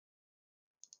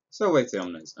Salve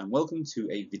omnes, and welcome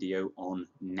to a video on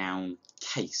noun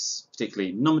case,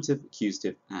 particularly nominative,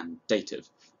 accusative, and dative.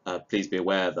 Please be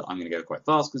aware that I'm going to go quite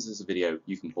fast because this is a video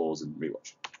you can pause and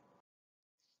rewatch.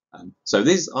 So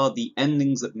these are the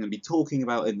endings that we're going to be talking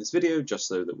about in this video, just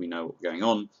so that we know what's going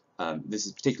on. This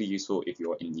is particularly useful if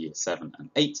you're in year 7 and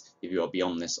 8. If you are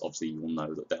beyond this, obviously you will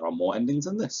know that there are more endings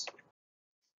than this.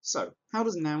 So, how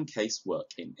does noun case work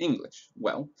in English?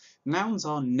 Well, nouns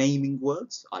are naming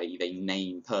words, i.e. they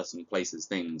name person, places,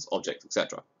 things, objects,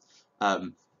 etc.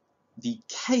 The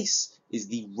case is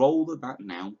the role that that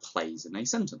noun plays in a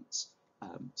sentence.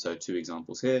 So two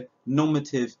examples here,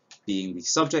 nominative being the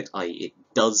subject, i.e. it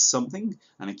does something,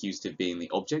 and accusative being the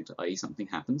object, i.e. something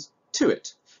happens to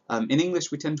it. In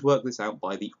English we tend to work this out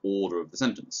by the order of the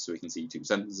sentence. So we can see two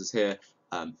sentences here,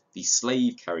 the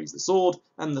slave carries the sword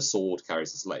and the sword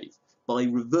carries the slave. By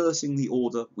reversing the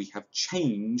order we have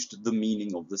changed the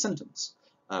meaning of the sentence.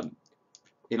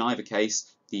 In either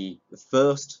case the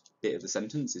first bit of the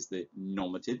sentence is the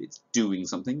nominative, it's doing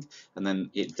something, and then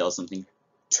it does something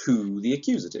to the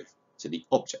accusative, to the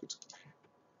object.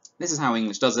 This is how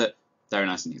English does it, very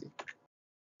nice and easy.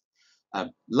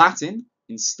 Latin,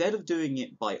 instead of doing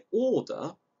it by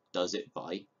order, does it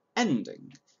by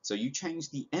ending. So you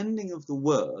change the ending of the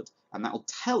word and that will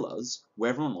tell us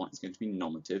whether or not it's going to be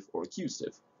nominative or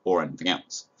accusative or anything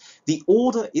else. The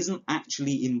order isn't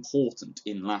actually important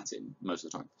in Latin most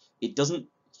of the time. It doesn't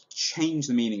change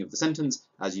the meaning of the sentence,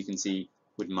 as you can see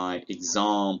with my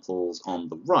examples on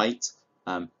the right.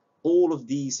 All of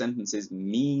these sentences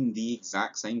mean the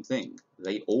exact same thing.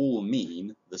 They all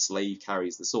mean the slave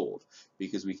carries the sword,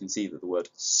 because we can see that the word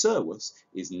servus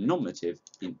is nominative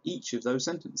in each of those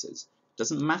sentences.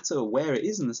 Doesn't matter where it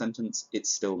is in the sentence,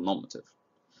 it's still nominative.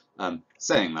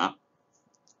 Saying that,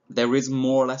 there is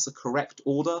more or less a correct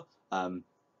order.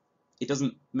 It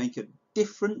doesn't make a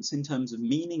difference in terms of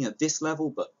meaning at this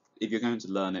level, but if you're going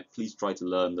to learn it, please try to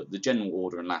learn that the general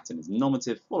order in Latin is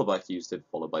nominative, followed by accusative,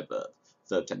 followed by verb.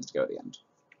 Verb tends to go at the end.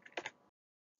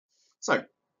 So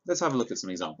let's have a look at some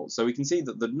examples. So we can see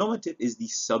that the nominative is the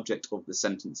subject of the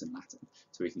sentence in Latin.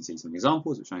 So we can see some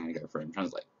examples, which I'm going to go through and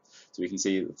translate. So we can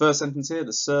see the first sentence here,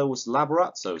 the servus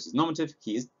laborat, so this is nominative,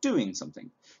 he is doing something.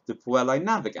 The puellae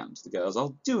navigant, the girls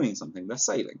are doing something, they're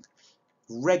sailing.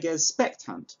 Reges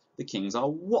spectant, the kings are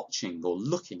watching or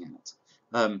looking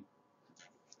at.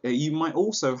 You might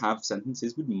also have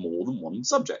sentences with more than one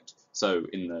subject. So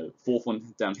in the fourth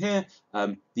one down here,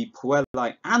 the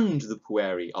puellae and the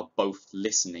pueri are both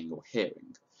listening or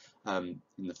hearing. In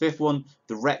the fifth one,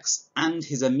 the rex and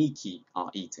his amici are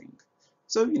eating.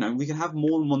 So, you know, we can have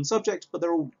more than one subject, but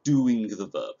they're all doing the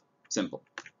verb. Simple.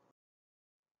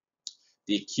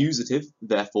 The accusative,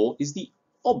 therefore, is the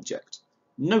object.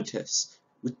 Notice,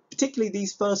 with particularly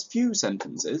these first few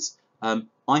sentences,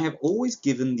 I have always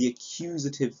given the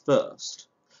accusative first.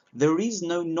 There is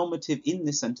no nominative in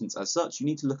this sentence as such. You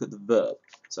need to look at the verb.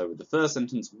 So with the first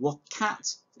sentence, what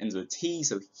cat ends with a T,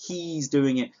 so he's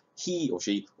doing it. He or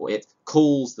she or it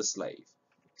calls the slave.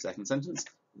 Second sentence,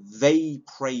 they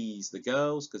praise the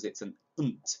girls because it's an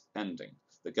unt ending.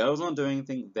 The girls aren't doing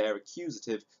anything, they're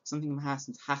accusative. Something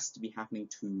has to be happening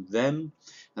to them.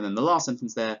 And then the last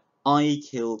sentence there, I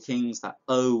kill kings, that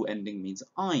O ending means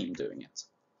I'm doing it.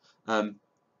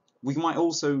 We might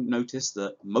also notice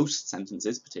that most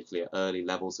sentences, particularly at early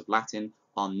levels of Latin,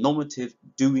 are nominative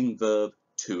doing verb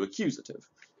to accusative.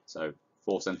 So,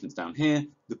 fourth sentence down here,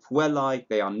 the puellae,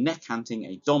 they are necanting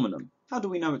a dominum. How do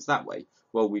we know it's that way?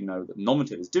 Well, we know that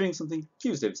nominative is doing something,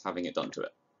 accusative is having it done to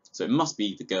it. So it must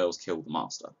be the girls kill the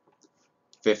master.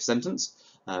 Fifth sentence,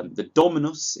 the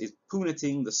dominus is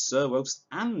puniting the servos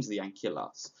and the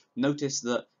ancillas. Notice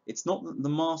that it's not that the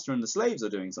master and the slaves are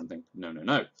doing something. No, no,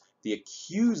 no. The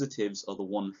accusatives are the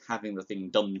one having the thing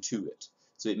done to it.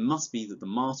 So it must be that the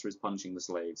master is punishing the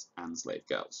slaves and slave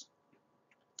girls.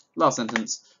 Last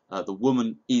sentence, the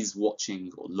woman is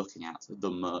watching or looking at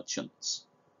the merchants.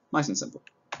 Nice and simple.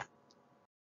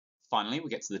 Finally, we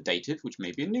get to the dative, which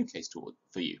may be a new case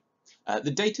for you. The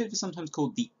dative is sometimes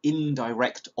called the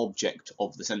indirect object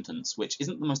of the sentence, which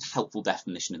isn't the most helpful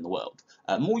definition in the world.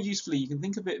 More usefully, you can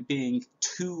think of it being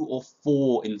 2 or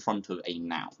 4 in front of a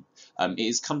noun.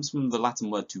 It comes from the Latin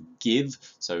word to give,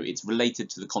 so it's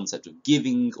related to the concept of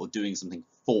giving or doing something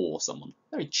for someone.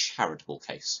 Very charitable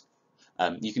case.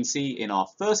 You can see in our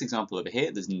first example over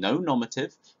here, there's no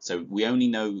nominative, so we only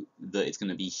know that it's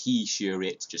going to be he, she, or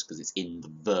it just because it's in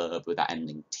the verb with that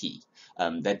ending T.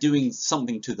 They're doing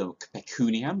something to the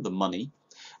pecuniam, the money,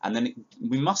 and then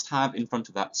we must have in front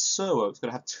of that servo, it's got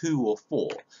to have 2 or 4.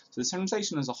 So the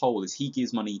translation as a whole is he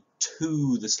gives money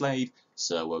to the slave,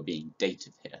 servo being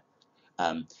dative here.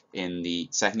 In the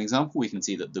second example, we can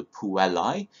see that the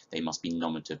puellae, they must be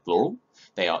nominative plural.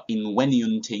 They are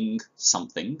inveniunting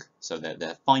something, so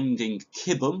they're finding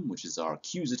kibum, which is our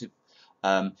accusative,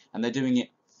 and they're doing it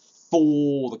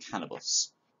for the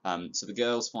cannibus. So the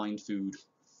girls find food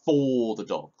for the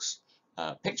dogs.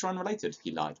 Picture unrelated,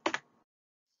 he lied.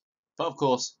 But of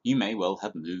course, you may well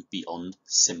have moved beyond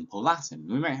simple Latin.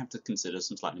 We may have to consider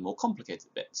some slightly more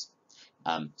complicated bits.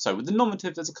 So with the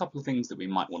nominative, there's a couple of things that we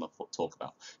might want to talk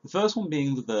about. The first one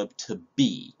being the verb to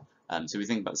be. So we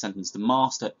think about the sentence, the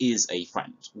master is a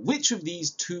friend. Which of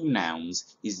these two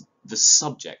nouns is the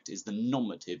subject, is the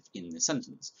nominative in the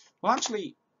sentence? Well,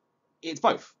 actually, it's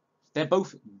both. They're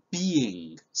both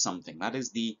being something. That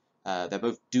is they're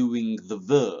both doing the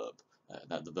verb,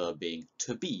 that the verb being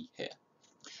to be here.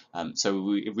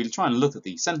 So if we try and look at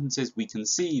these sentences, we can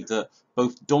see that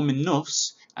both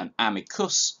dominus and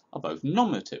amicus are both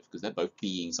nominative, because they're both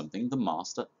being something. The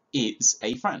master is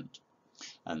a friend.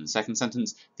 And the second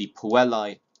sentence, the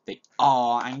puellae, they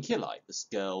are ancillae. The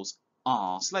girls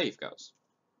are slave girls.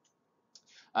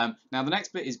 Now the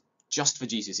next bit is just for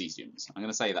GCSE students. I'm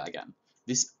going to say that again.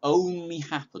 This only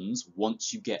happens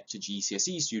once you get to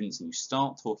GCSE students and you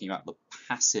start talking about the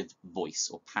passive voice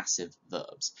or passive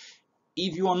verbs.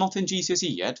 If you are not in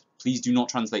GCSE yet, please do not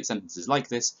translate sentences like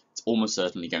this. It's almost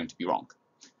certainly going to be wrong.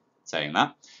 Saying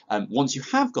that, once you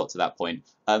have got to that point,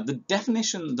 the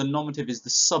definition, the nominative is the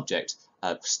subject,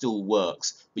 still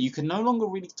works, but you can no longer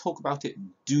really talk about it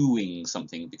doing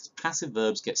something because passive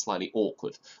verbs get slightly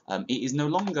awkward. It is no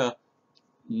longer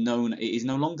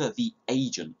the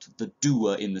agent, the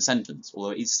doer in the sentence,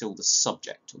 although it is still the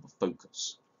subject or the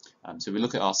focus. So we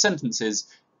look at our sentences.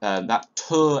 That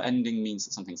ter ending means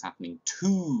that something's happening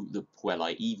to the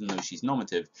puellae, even though she's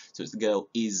nominative, so it's the girl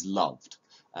is loved.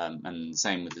 And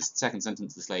same with the second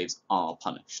sentence, the slaves are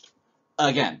punished.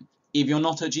 Again, if you're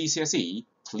not at GCSE,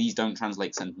 please don't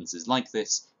translate sentences like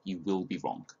this, you will be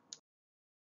wrong.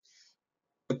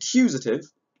 Accusative,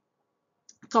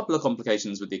 a couple of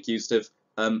complications with the accusative.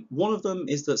 One of them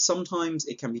is that sometimes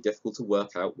it can be difficult to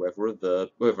work out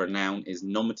whether a noun is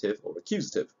nominative or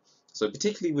accusative. So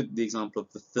particularly with the example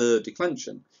of the third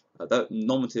declension, that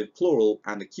nominative plural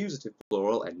and accusative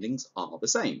plural endings are the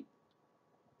same.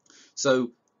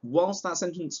 So whilst that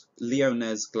sentence,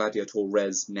 leones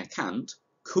gladiatores necant,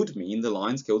 could mean the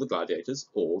lions kill the gladiators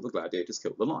or the gladiators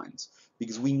kill the lions,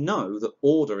 because we know that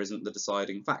order isn't the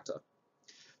deciding factor.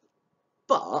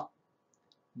 But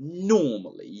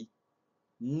normally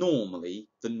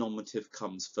the nominative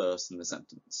comes first in the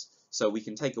sentence. So we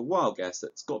can take a wild guess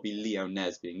that it's got to be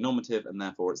leones being nominative, and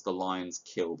therefore it's the lions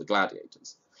kill the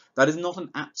gladiators. That is not an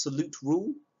absolute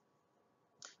rule,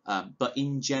 but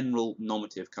in general,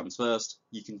 nominative comes first.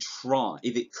 You can try,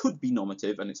 if it could be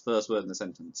nominative and it's first word in the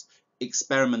sentence,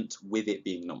 experiment with it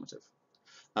being nominative.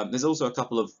 There's also a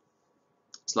couple of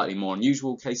slightly more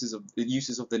unusual cases of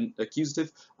uses of the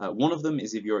accusative. One of them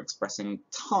is if you're expressing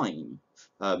time.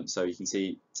 So you can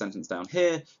see sentence down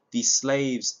here, these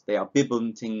slaves, they are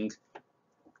bibunting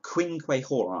quinque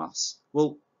horas.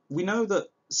 Well, we know that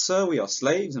servi are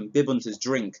slaves and bibunt is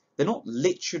drink. They're not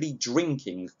literally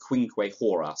drinking quinque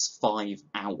horas, 5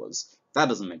 hours. That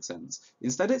doesn't make sense.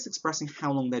 Instead, it's expressing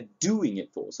how long they're doing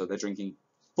it for. So they're drinking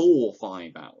for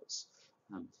 5 hours.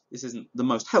 This isn't the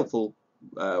most helpful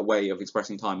way of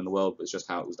expressing time in the world, but it's just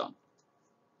how it was done.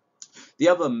 The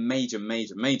other major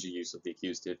use of the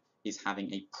accusative is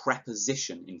having a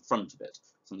preposition in front of it,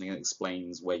 something that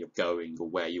explains where you're going or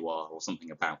where you are or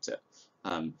something about it.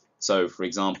 So, for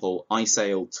example, I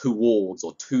sail towards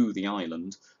or to the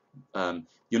island.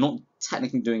 You're not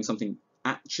technically doing something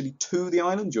actually to the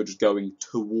island, you're just going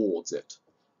towards it.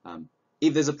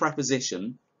 If there's a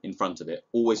preposition in front of it,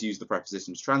 always use the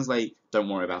preposition to translate, don't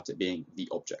worry about it being the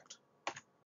object.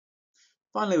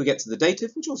 Finally, we get to the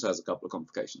dative, which also has a couple of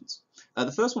complications.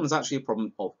 The first one is actually a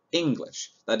problem of English.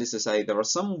 That is to say, there are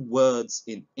some words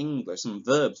in English, some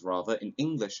verbs rather, in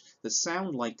English that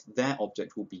sound like their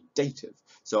object will be dative.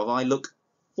 So if I look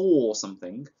for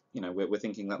something, you know, we're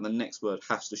thinking that the next word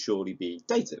has to surely be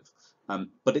dative.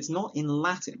 But it's not in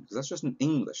Latin, because that's just an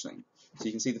English thing. So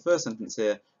you can see the first sentence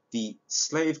here, the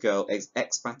slave girl is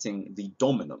expecting the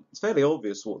dominum. It's fairly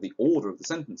obvious what the order of the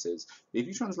sentence is. But if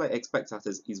you translate expectat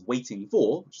as is waiting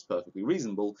for, which is perfectly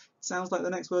reasonable, it sounds like the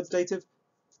next word's dative.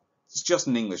 It's just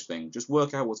an English thing. Just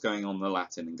work out what's going on in the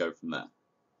Latin and go from there.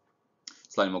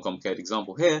 Slightly more complicated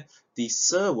example here. The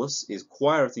servus is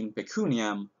quaerating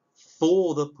pecuniam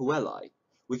for the puellae.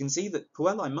 We can see that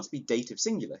puellae must be dative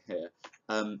singular here.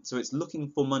 So it's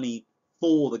looking for money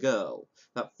for the girl.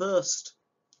 That first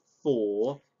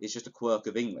for is just a quirk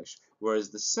of English.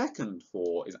 whereas the second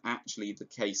for is actually the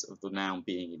case of the noun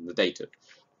being in the dative.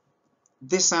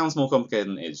 This sounds more complicated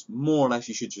than it is. More or less,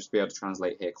 you should just be able to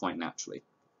translate here quite naturally.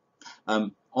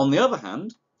 On the other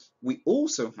hand, we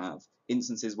also have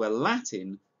instances where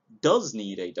Latin does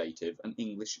need a dative and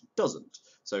English doesn't.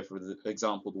 So for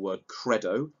example, the word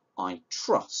credo, I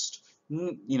trust.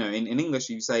 You know, in English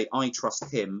you say, I trust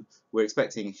him. We're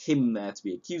expecting him there to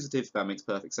be accusative. That makes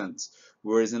perfect sense.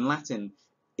 Whereas in Latin,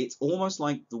 it's almost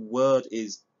like the word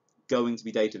is going to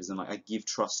be dative, as in like, I give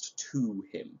trust to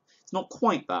him. It's not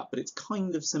quite that, but it's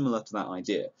kind of similar to that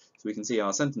idea. So we can see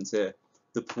our sentence here,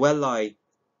 the puellae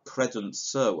credunt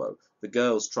servo. The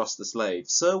girls trust the slave.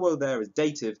 Servo there is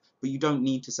dative, but you don't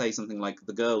need to say something like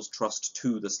the girls trust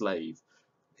to the slave.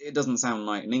 It doesn't sound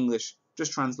right in English.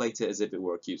 Just translate it as if it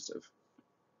were accusative.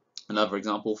 Another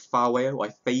example, faveo,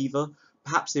 I favour.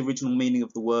 Perhaps the original meaning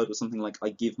of the word was something like I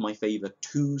give my favour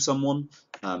to someone.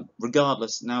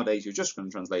 Regardless, nowadays you're just going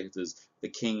to translate it as the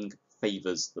king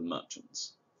favours the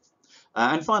merchants.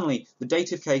 And finally, the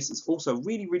dative case is also a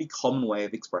really, really common way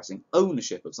of expressing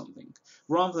ownership of something.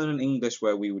 Rather than in English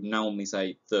where we would normally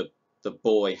say the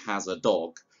boy has a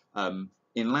dog,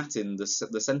 in Latin the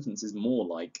sentence is more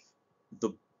like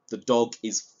the dog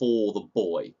is for the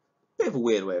boy. Bit of a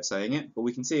weird way of saying it, but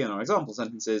we can see in our example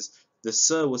sentences, the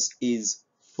servus is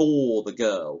for the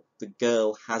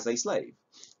girl has a slave.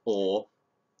 Or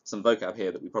some vocab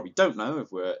here that we probably don't know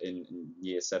if we're in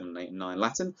year 7, 8, and 9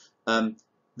 Latin.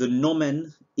 The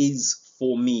nomen is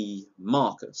for me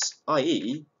Marcus,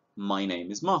 i.e. my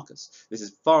name is Marcus. This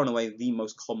is far and away the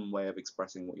most common way of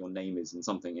expressing what your name is in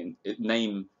something.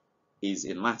 Name is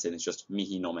in Latin, it's just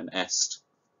mihi nomen est,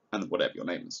 and whatever your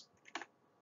name is.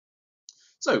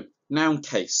 So, noun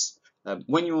case.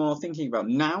 When you are thinking about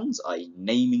nouns, i.e.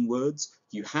 naming words,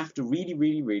 you have to really,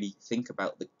 really, really think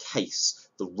about the case,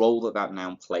 the role that that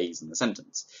noun plays in the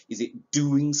sentence. Is it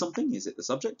doing something? Is it the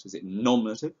subject? Is it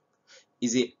nominative?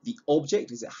 Is it the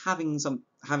object? Is it having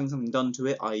something done to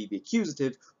it, i.e. the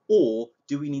accusative? Or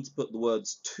do we need to put the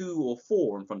words to or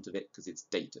for in front of it because it's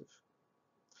dative?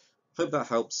 Hope that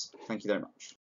helps. Thank you very much.